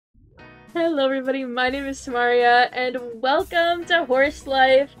Hello everybody, my name is Temariaaa, and welcome to Horse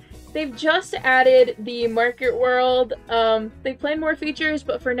Life. They've just added the market world. They plan more features,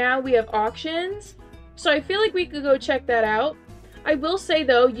 but for now we have auctions. So I feel like we could go check that out. I will say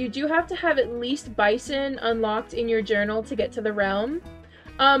though, you do have to have at least bison unlocked in your journal to get to the realm.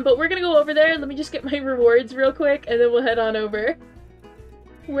 But we're gonna go over there. Let me just get my rewards real quick, and then we'll head on over.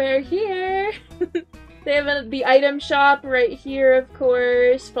 We're here! They have the item shop right here, of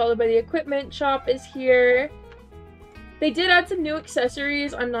course, followed by the equipment shop is here. They did add some new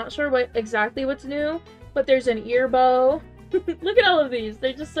accessories. I'm not sure exactly what's new, but there's an ear bow. Look at all of these.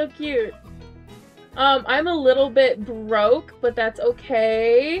 They're just so cute. I'm a little bit broke, but that's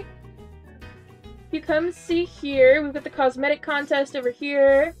okay. You come see here. We've got the cosmetic contest over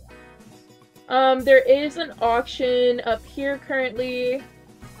here. There is an auction up here currently.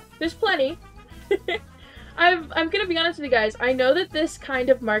 There's plenty. I'm gonna be honest with you guys, I know that this kind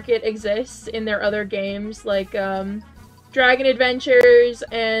of market exists in their other games, like, Dragon Adventures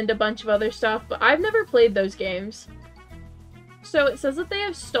and a bunch of other stuff, but I've never played those games. So it says that they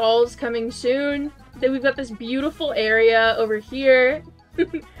have stalls coming soon, that we've got this beautiful area over here.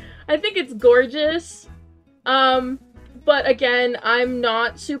 I think it's gorgeous. But again, I'm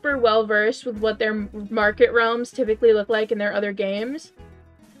not super well versed with what their market realms typically look like in their other games.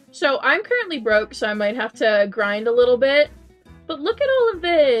 So I'm currently broke, so I might have to grind a little bit. But look at all of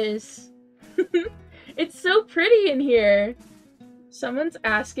this! It's so pretty in here! Someone's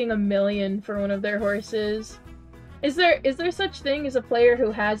asking $1 million for one of their horses. Is there such thing as a player who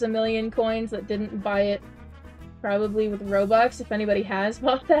has 1 million coins that didn't buy it probably with Robux, if anybody has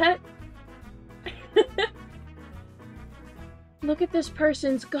bought that? Look at this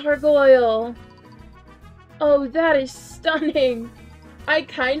person's gargoyle! Oh, that is stunning! I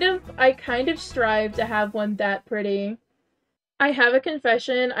kind of strive to have one that pretty. I have a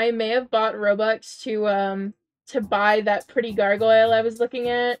confession. I may have bought Robux to buy that pretty gargoyle I was looking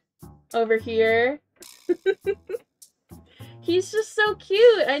at over here. He's just so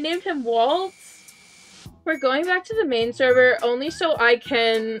cute. I named him Waltz. We're going back to the main server only so I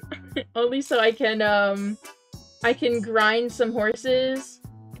can I can grind some horses.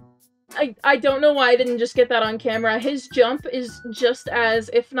 I don't know why I didn't just get that on camera. His jump is just as,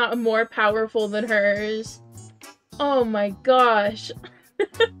 if not more powerful than hers. Oh my gosh.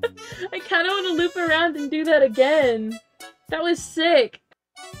 I kind of want to loop around and do that again. That was sick.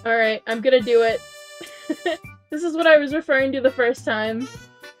 Alright, I'm gonna do it. This is what I was referring to the first time.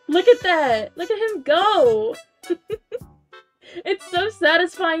 Look at that! Look at him go! It's so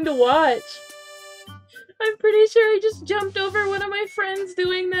satisfying to watch. I'm pretty sure I just jumped over one of my friends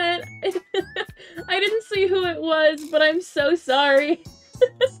doing that. I didn't see who it was, but I'm so sorry.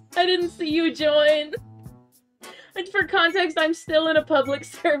 I didn't see you join. And for context, I'm still in a public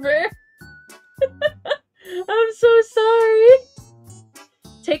server. I'm so sorry.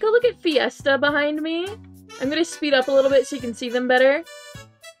 Take a look at Fiesta behind me. I'm gonna speed up a little bit so you can see them better.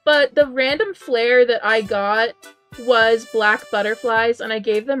 But the random flare that I got was black butterflies, and I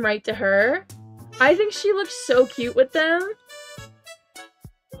gave them right to her. I think she looks so cute with them.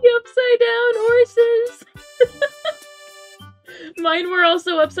 The upside down horses! Mine were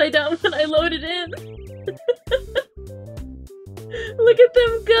also upside down when I loaded in. Look at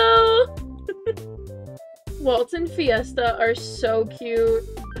them go! Waltz and Fiesta are so cute.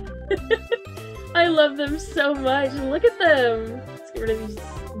 I love them so much. Look at them! Let's get rid of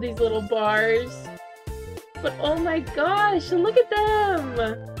these little bars. But oh my gosh, look at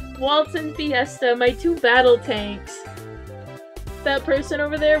them! Waltz and Fiesta, my two battle tanks. That person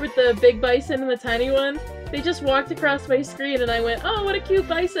over there with the big bison and the tiny one, they just walked across my screen and I went, oh, what a cute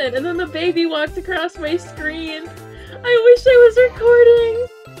bison! And then the baby walked across my screen. I wish I was recording!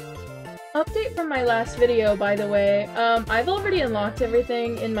 Update from my last video, by the way. I've already unlocked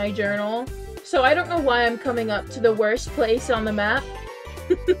everything in my journal, so I don't know why I'm coming up to the worst place on the map.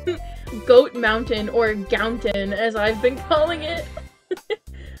 Goat Mountain, or Gountain, as I've been calling it.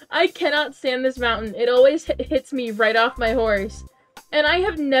 I cannot stand this mountain. It always hits me right off my horse. And I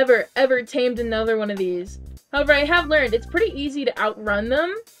have never, ever tamed another one of these. However, I have learned it's pretty easy to outrun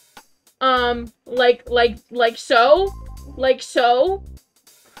them. Like so. Like so.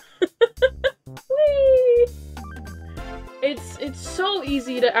 Whee! It's so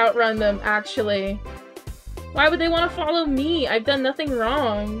easy to outrun them, actually. Why would they want to follow me? I've done nothing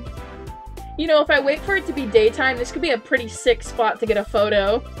wrong. You know, if I wait for it to be daytime, this could be a pretty sick spot to get a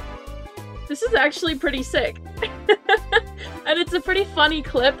photo. This is actually pretty sick. And it's a pretty funny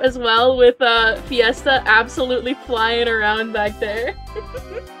clip as well, with Fiesta absolutely flying around back there.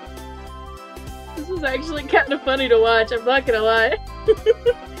 This is actually kind of funny to watch, I'm not gonna lie.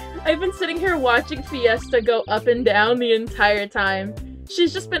 I've been sitting here watching Fiesta go up and down the entire time.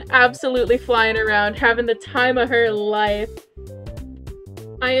 She's just been absolutely flying around, having the time of her life.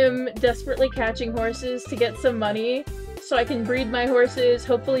 I am desperately catching horses to get some money so I can breed my horses,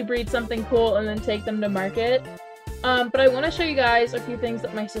 hopefully breed something cool, and then take them to market. But I want to show you guys a few things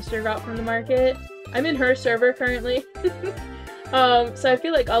that my sister got from the market. I'm in her server currently. So I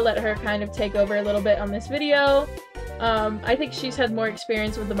feel like I'll let her kind of take over a little bit on this video. I think she's had more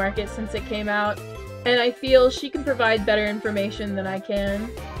experience with the market since it came out, and I feel she can provide better information than I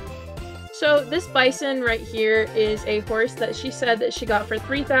can. So this bison right here is a horse that she said that she got for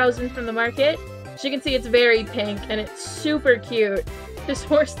 3,000 from the market. As you can see, it's very pink and it's super cute. This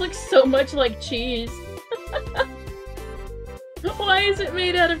horse looks so much like cheese. Why is it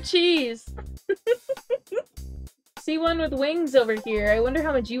made out of cheese? See one with wings over here. I wonder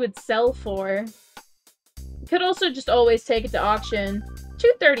how much you would sell for. You could also just always take it to auction.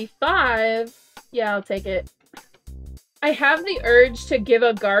 235? Yeah, I'll take it. I have the urge to give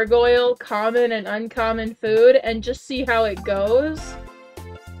a gargoyle common and uncommon food and just see how it goes.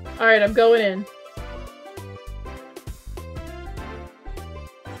 Alright, I'm going in.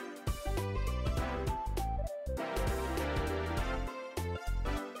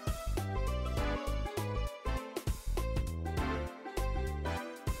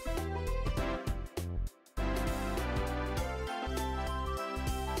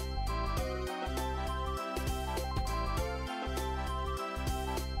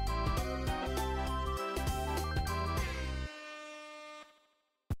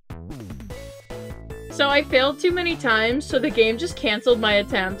 So I failed too many times, so the game just canceled my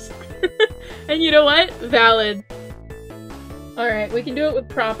attempts. And you know what? Valid. Alright, we can do it with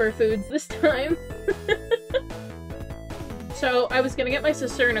proper foods this time. So I was gonna get my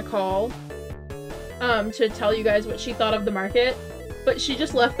sister in a call to tell you guys what she thought of the market, but she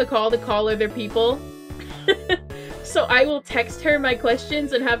just left the call to call other people. So I will text her my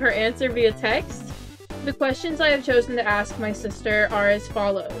questions and have her answer via text. The questions I have chosen to ask my sister are as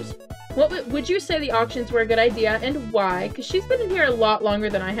follows. What would you say the auctions were a good idea, and why? Because she's been in here a lot longer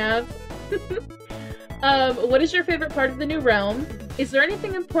than I have. What is your favorite part of the new realm? Is there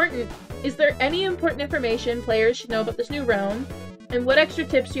anything important? Is there any important information players should know about this new realm? And what extra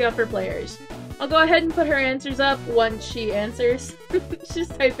tips do you have for players? I'll go ahead and put her answers up once she answers. She's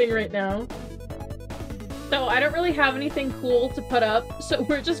typing right now. So I don't really have anything cool to put up, so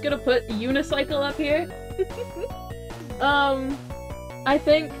we're just gonna put unicycle up here.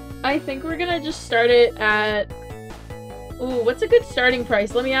 I think we're gonna just start it at... Ooh, what's a good starting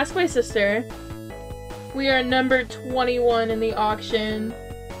price? Let me ask my sister. We are number 21 in the auction.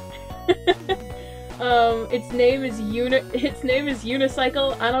 Its name is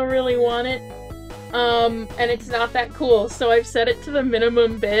Unicycle. I don't really want it. And it's not that cool, so I've set it to the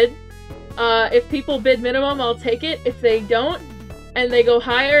minimum bid. If people bid minimum, I'll take it. If they don't, and they go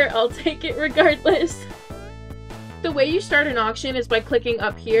higher, I'll take it regardless. The way you start an auction is by clicking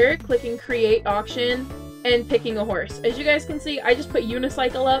up here, clicking create auction, and picking a horse. As you guys can see, I just put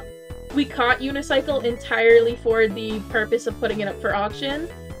unicycle up. We caught unicycle entirely for the purpose of putting it up for auction.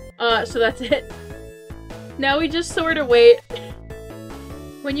 So that's it. Now we just sort of wait.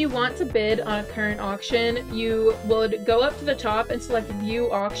 When you want to bid on a current auction, you would go up to the top and select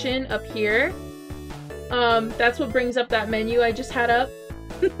view auction up here. That's what brings up that menu I just had up.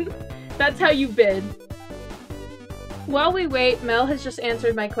 That's how you bid. While we wait, Mel has just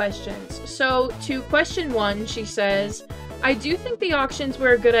answered my questions. So, to question 1, she says, I do think the auctions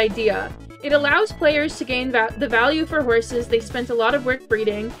were a good idea. It allows players to gain the value for horses they spent a lot of work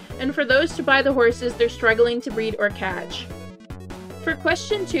breeding, and for those to buy the horses they're struggling to breed or catch. For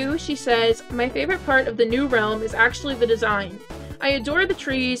question 2, she says, my favorite part of the new realm is actually the design. I adore the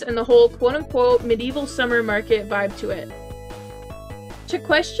trees and the whole quote-unquote medieval summer market vibe to it. To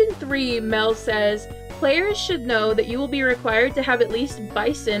question 3, Mel says, players should know that you will be required to have at least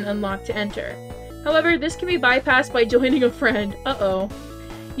bison unlocked to enter. However, this can be bypassed by joining a friend. Uh-oh.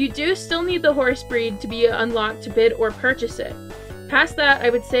 You do still need the horse breed to be unlocked to bid or purchase it. Past that, I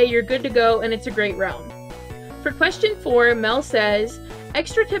would say you're good to go and it's a great realm. For question 4, Mel says,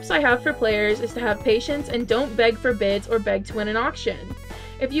 extra tips I have for players is to have patience and don't beg for bids or beg to win an auction.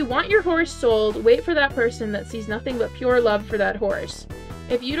 If you want your horse sold, wait for that person that sees nothing but pure love for that horse.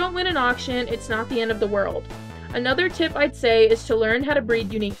 If you don't win an auction, it's not the end of the world. Another tip I'd say is to learn how to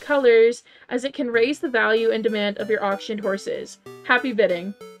breed unique colors, as it can raise the value and demand of your auctioned horses. Happy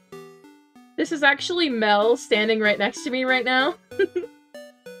bidding. This is actually Mel standing right next to me right now.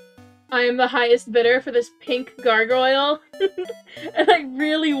 I am the highest bidder for this pink gargoyle, and I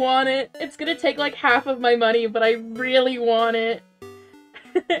really want it. It's gonna take like half of my money, but I really want it.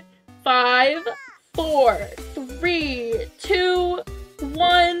 5, 4, 3, 2,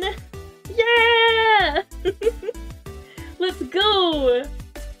 1. Yeah! Let's go!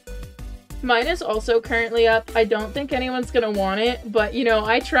 Mine is also currently up. I don't think anyone's gonna want it, but you know,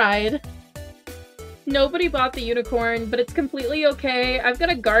 I tried. Nobody bought the unicorn, but it's completely okay. I've got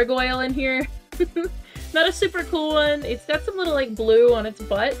a gargoyle in here. Not a super cool one. It's got some little like blue on its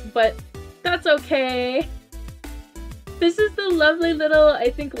butt, but that's okay. This is the lovely little,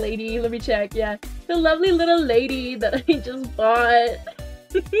 I think, lady. Let me check. Yeah. The lovely little lady that I just bought.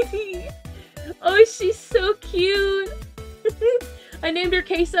 Oh, she's so cute. I named her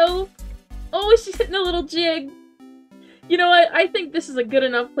Queso. Oh, she's hitting a little jig. You know what? I think this is a good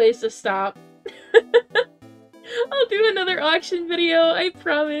enough place to stop. I'll do another auction video, I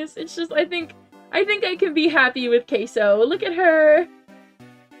promise. It's just, I think I can be happy with Queso. Look at her.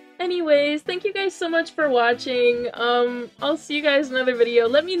 Anyways, thank you guys so much for watching. I'll see you guys in another video.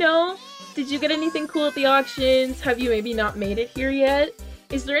 Let me know, did you get anything cool at the auctions? Have you maybe not made it here yet?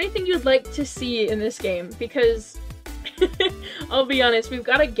 Is there anything you'd like to see in this game? Because I'll be honest, we've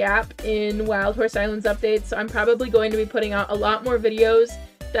got a gap in Wild Horse Islands updates, so I'm probably going to be putting out a lot more videos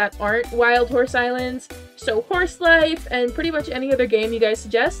that aren't Wild Horse Islands, so Horse Life, and pretty much any other game you guys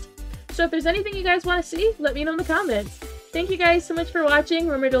suggest. So if there's anything you guys want to see, let me know in the comments. Thank you guys so much for watching.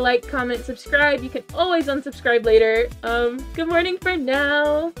 Remember to like, comment, subscribe. You can always unsubscribe later. Good morning for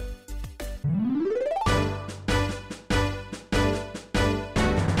now.